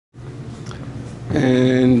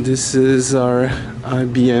And this is our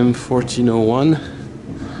IBM 1401.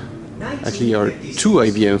 Actually, our two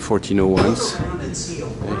IBM 1401s.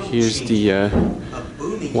 Here's the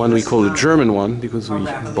one we call the German one because we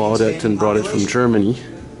bought it and brought it from Germany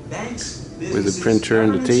with the printer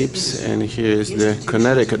and the tapes. And here's the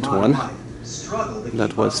Connecticut one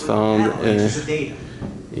that was found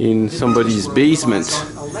in somebody's basement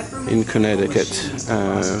in Connecticut,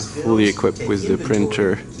 fully equipped with the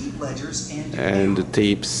printer and the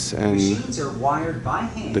tapes and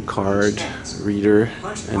the card reader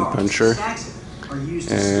and puncher,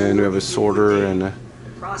 and we have a sorter and a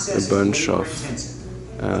bunch of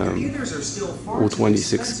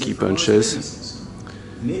 026 key punches.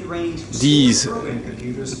 These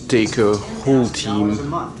take a whole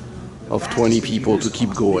team of 20 people to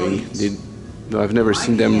keep going. I've never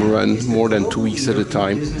seen them run more than 2 weeks at a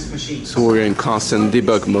time, so we're in constant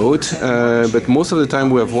debug mode, but most of the time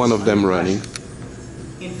we have one of them running.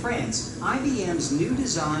 In France, IBM's new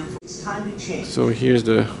design is time to change. So here's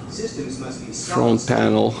the front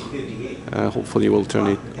panel. Hopefully we'll turn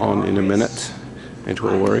it on in a minute. It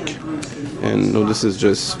will work. And no, this is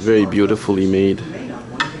just very beautifully made.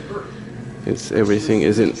 Everything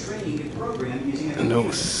is in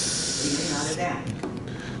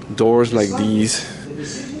doors like these.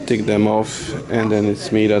 Take them off, and then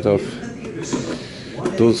it's made out of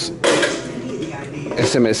those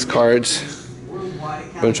SMS cards.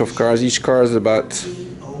 Bunch of cards. Each card is about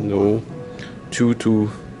 2 to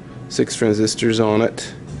 6 transistors on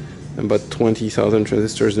it, and about 20,000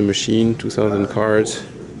 transistors in the machine, 2,000 cards.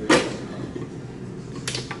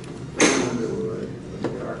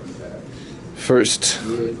 First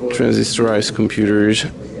transistorized computers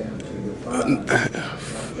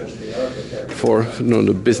for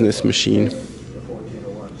the business machine.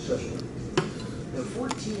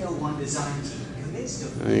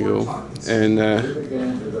 There you go. And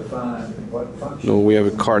we have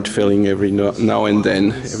a card failing every now and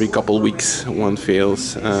then, every couple weeks one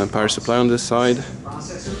fails. Power supply on this side,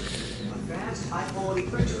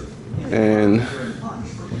 and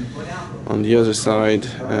on the other side,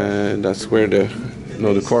 that's where the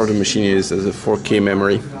core of the machine is. There's a 4K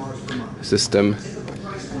memory system,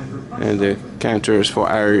 and the counters for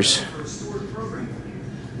errors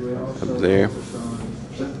up there.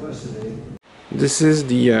 This is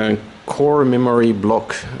the core memory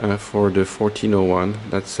block for the 1401.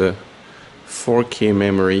 That's a 4K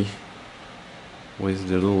memory with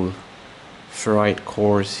the little ferrite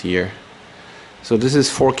cores here. So this is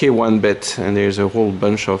 4K 1-bit, and there's a whole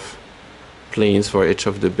bunch of planes for each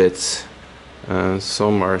of the bits.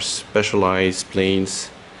 Some are specialized planes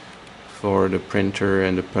for the printer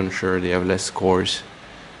and the puncher. They have less cores.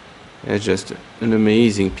 It's just an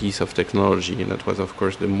amazing piece of technology, and that was of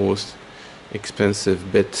course the most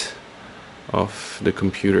expensive bit of the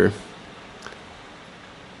computer.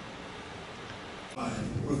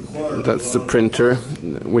 That's the printer,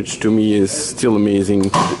 which to me is still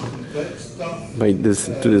amazing to this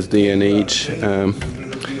day and age.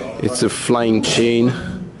 It's a flying chain.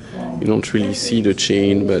 You don't really see the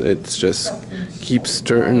chain, but it just keeps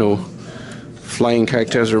flying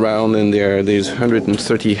characters around, and there's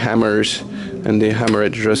 130 hammers, and they hammer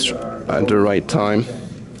it just at the right time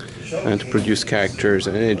and to produce characters,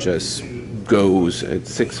 and it just goes at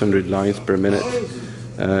 600 lines per minute.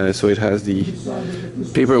 So it has the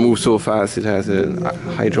paper moves so fast. It has a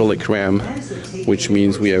hydraulic ram, which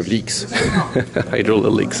means we have leaks,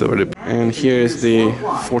 hydraulic leaks over the. And here is the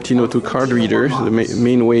 1402 card reader, the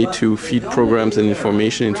main way to feed programs and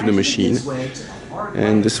information into the machine.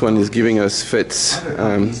 And this one is giving us fits.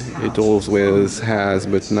 It always has,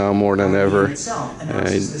 but now more than ever, it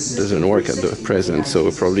doesn't work at the present. So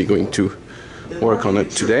we're probably going to work on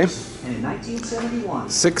it today.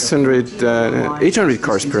 800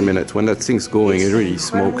 cars per minute. When that thing's going, it really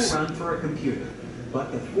smokes. A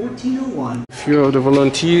few of the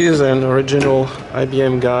volunteers and original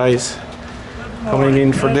IBM guys coming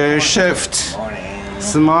in for their shift.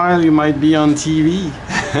 Smile, you might be on TV.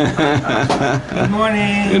 Good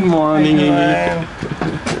morning. Good morning, Iggy.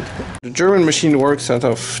 The German machine works out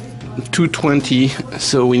of 220,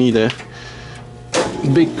 so we need a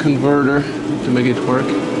big converter to make it work.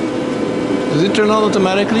 Does it turn on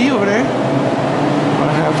automatically over there?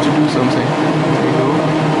 I have to do something.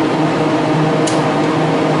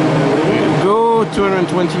 There we go.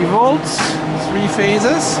 220 volts, 3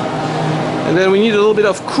 phases. And then we need a little bit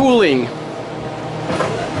of cooling.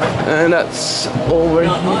 And that's over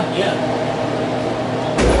here.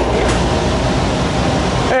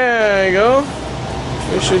 There you go.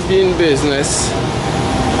 We should be in business.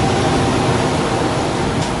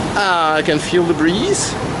 I can feel the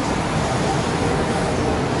breeze.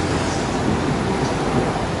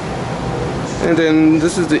 And then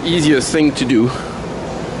this is the easiest thing to do.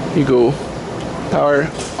 You go power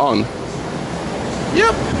on.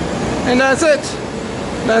 Yep, and that's it.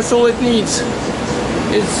 That's all it needs.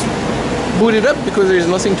 It's booted up because there's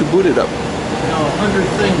nothing to boot it up. Now 100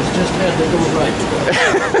 things just had to go right.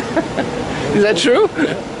 Is that true?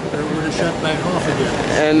 They would have shut back off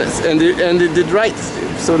again. And it did right.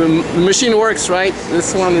 So the machine works, right?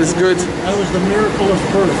 This one is good. That was the miracle of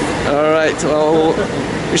birth. All right. Well,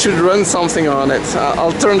 we should run something on it.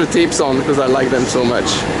 I'll turn the tapes on because I like them so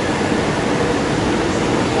much.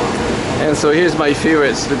 And so here's my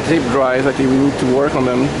favorites, the tape drives. I think we need to work on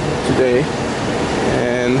them today.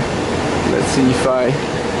 And let's see if I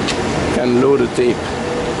can load the tape.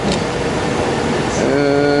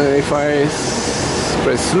 If I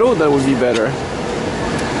press slow, that would be better.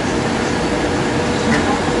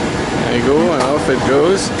 There you go, and off it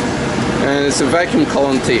goes. And it's a vacuum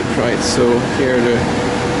column tape, right? So here the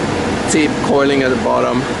tape coiling at the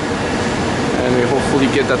bottom. And we hopefully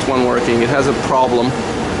get that one working. It has a problem.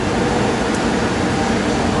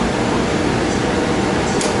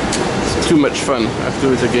 It's too much fun. I have to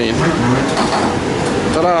do it again.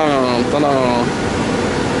 Ta-da! Ta-da!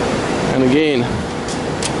 And again.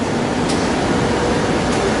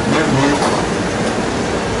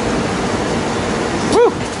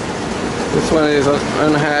 Woo! This one is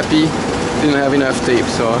unhappy. Didn't have enough tape,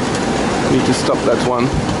 so I need to stop that one.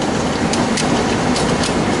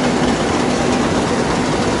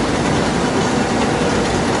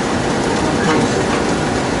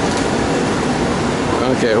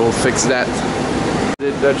 Okay, we'll fix that.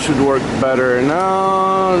 That should work better.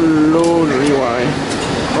 Now, load, rewind.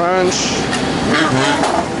 Crunch.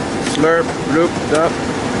 Slurp, loop, up.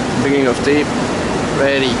 Beginning of tape.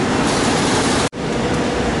 Ready.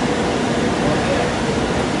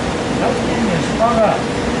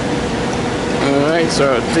 Alright,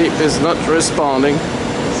 so our tape is not responding.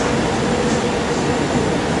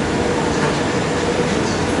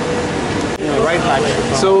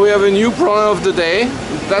 So we have a new problem of the day.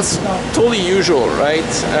 That's totally usual, right?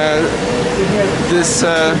 This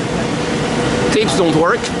tapes don't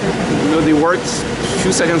work. You know, they worked a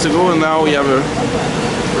few seconds ago, and now we have a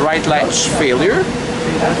right latch failure.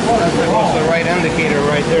 That's the right indicator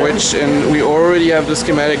right there. And we already have the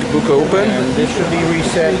schematic book open. And this should be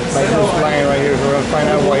reset by this line right here. So we'll find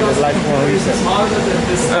out why the light won't reset.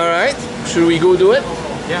 All right, should we go do it?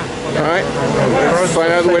 Yeah. All right, let's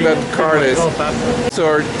find out where that card is. So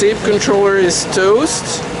our tape controller is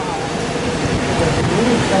toast,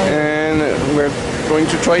 and we're going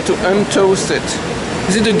to try to untoast it.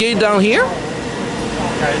 Is it the gate down here?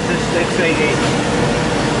 It's this XA gate.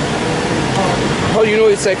 How do you know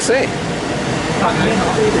it's XA?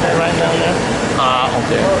 Right down there. Ah,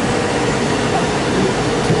 okay.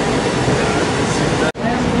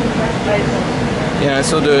 Yeah,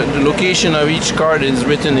 so the location of each card is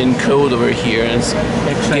written in code over here. It's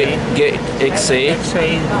XA. XA.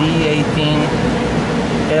 XA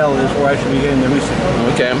D18L is where I should be getting the reset.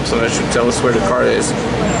 Okay, so that should tell us where the card is.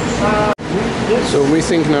 So we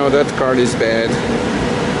think now that card is bad.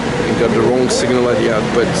 We got the wrong signal at the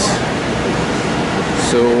output.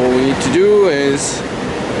 So what we need to do is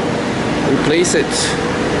replace it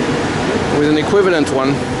with an equivalent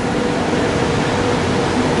one.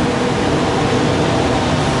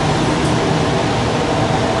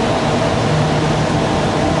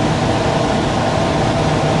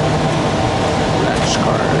 Latch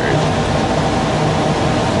card.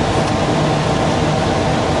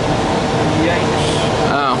 Yikes.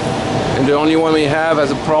 Ah, and the only one we have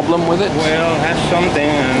has a problem with it? Well, it has something,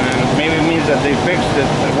 and maybe it means that they fixed it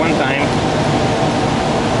at one time.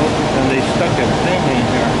 And they stuck a thing in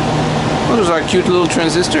here. Well, those are cute little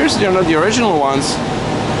transistors. They're not the original ones.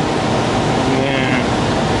 Yeah.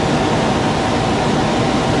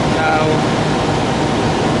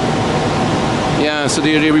 Yeah, so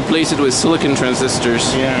they replace it with silicon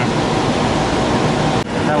transistors. Yeah.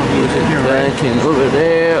 That would be it here, right? Back and over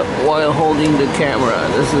there while holding the camera.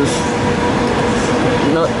 This is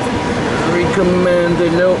not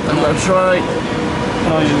recommended. No, I'm not right.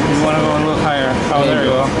 Oh, you want to go a little higher. Oh, there you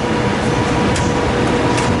go.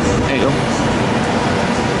 There you go.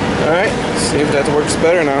 Alright, see if that works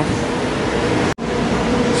better now.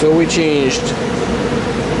 So we changed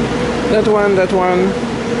that one, that one,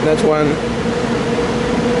 that one,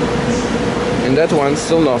 and that one,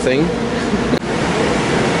 still nothing.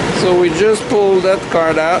 So we just pulled that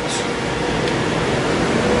card out.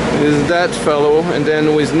 Is that fellow, and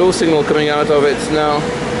then with no signal coming out of it now,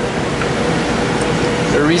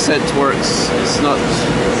 the reset works. It's not,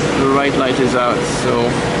 the right light is out, so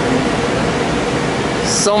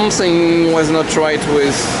Something was not right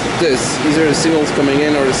with this. Either the signal's coming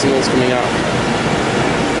in or the signal's coming out.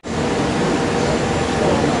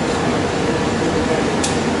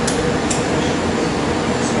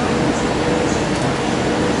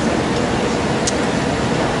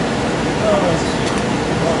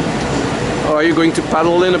 Oh, are you going to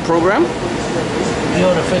paddle in a program? You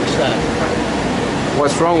ought to fix that.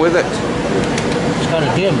 What's wrong with it? It's kind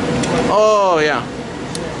of dim. Oh, yeah.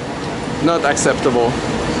 Not acceptable.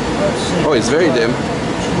 Let's see. Oh, it's very dim.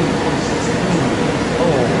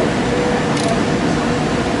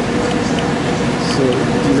 So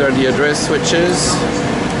these are the address switches.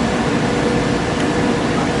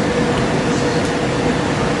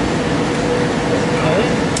 Okay.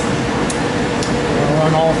 We'll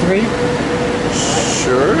run all three.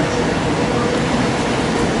 Sure.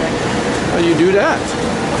 How do you do that?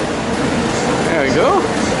 There we go.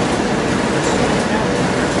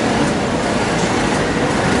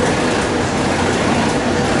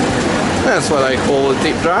 That's what I call a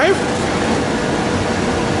tape drive.